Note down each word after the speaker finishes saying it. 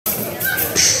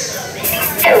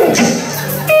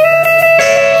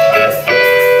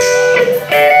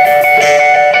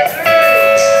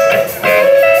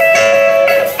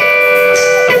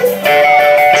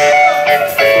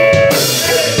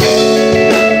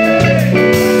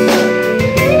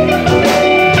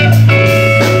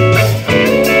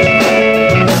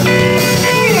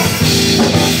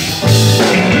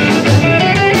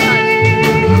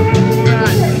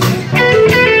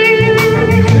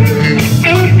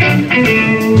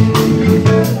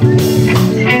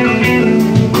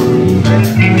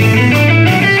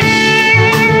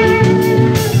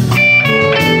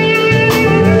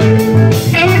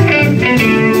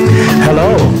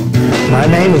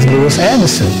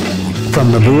Anderson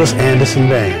from the Louis Anderson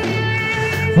Band.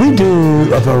 We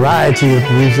do a variety of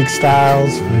music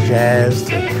styles, from jazz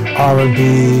to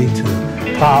R&B to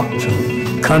pop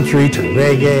to country to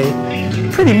reggae,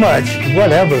 pretty much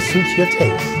whatever suits your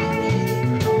taste.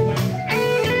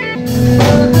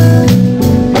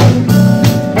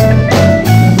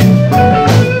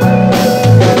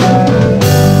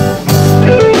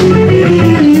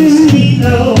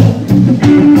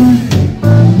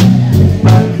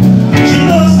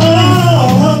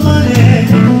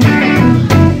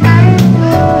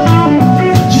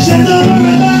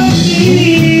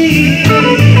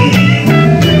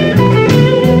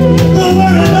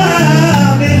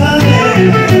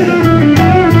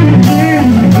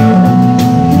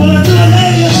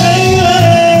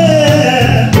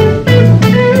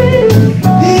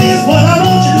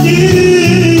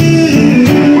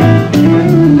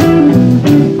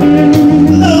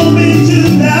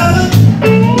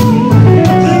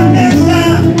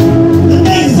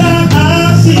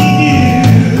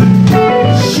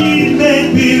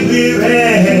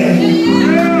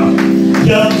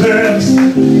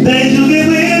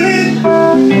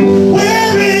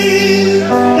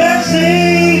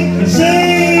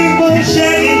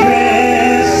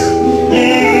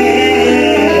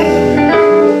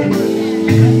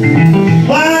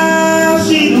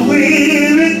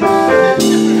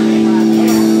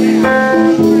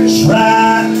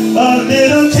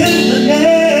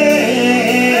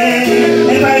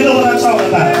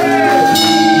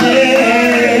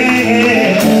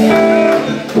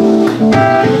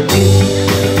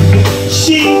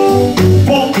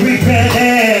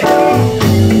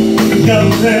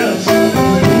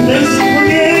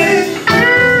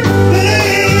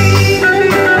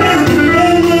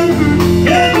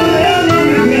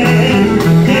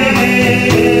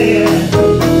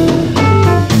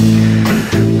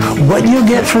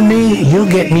 From me, you'll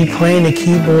get me playing the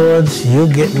keyboards, you'll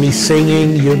get me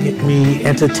singing, you'll get me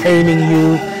entertaining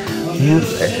you.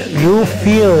 You'll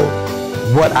feel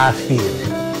what I feel.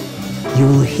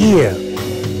 You'll hear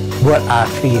what I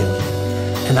feel.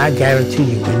 And I guarantee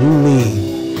you, when you leave,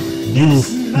 you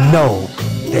know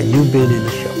that you've been in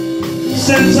the show.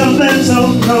 Sentimental,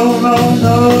 no, no,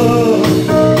 no.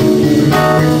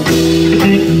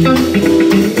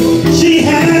 She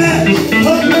had her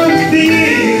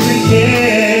fears and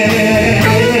cares.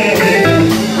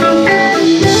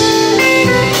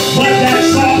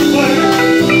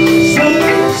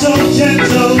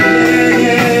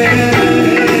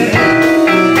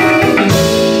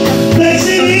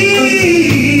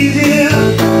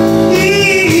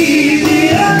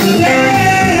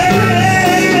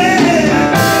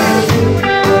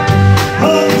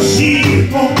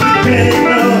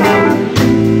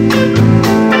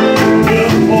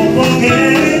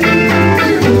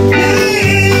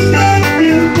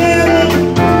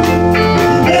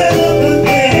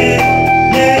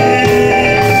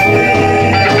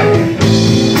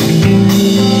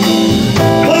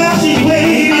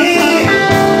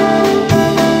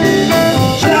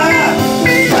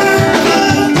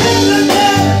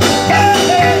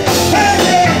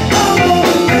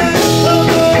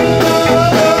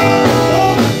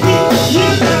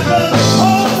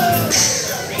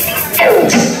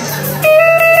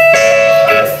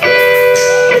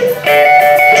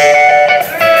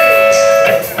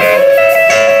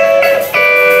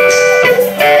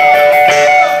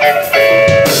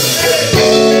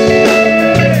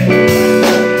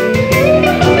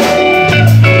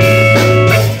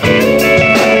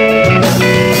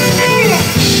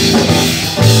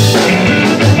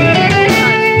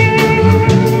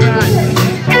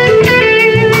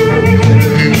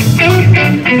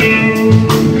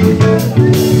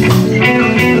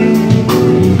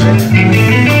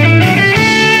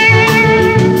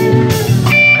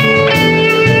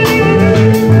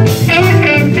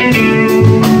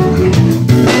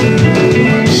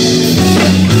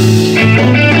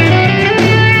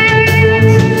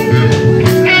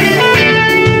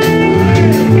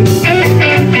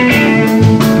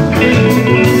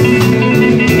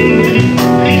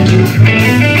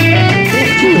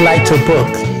 To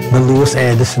book the Louis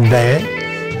Anderson Band,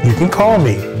 you can call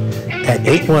me at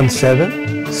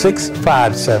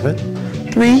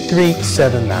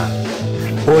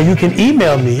 817-657-3379. Or you can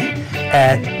email me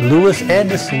at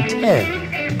louisanderson10,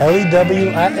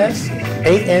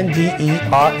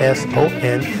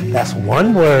 LEWISANDERSON, that's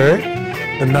one word,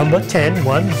 the number 10,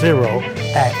 10,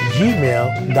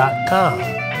 @gmail.com.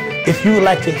 If you would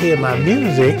like to hear my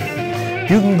music,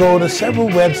 you can go to several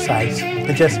websites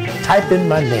and just type in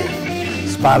my name.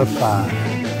 Spotify,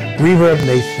 Reverb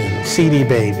Nation, CD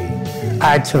Baby,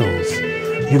 iTunes.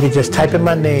 You can just type in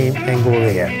my name and go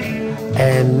there.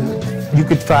 And you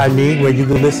could find me where you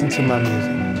can listen to my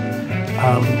music.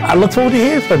 I look forward to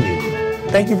hearing from you.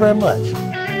 Thank you very much.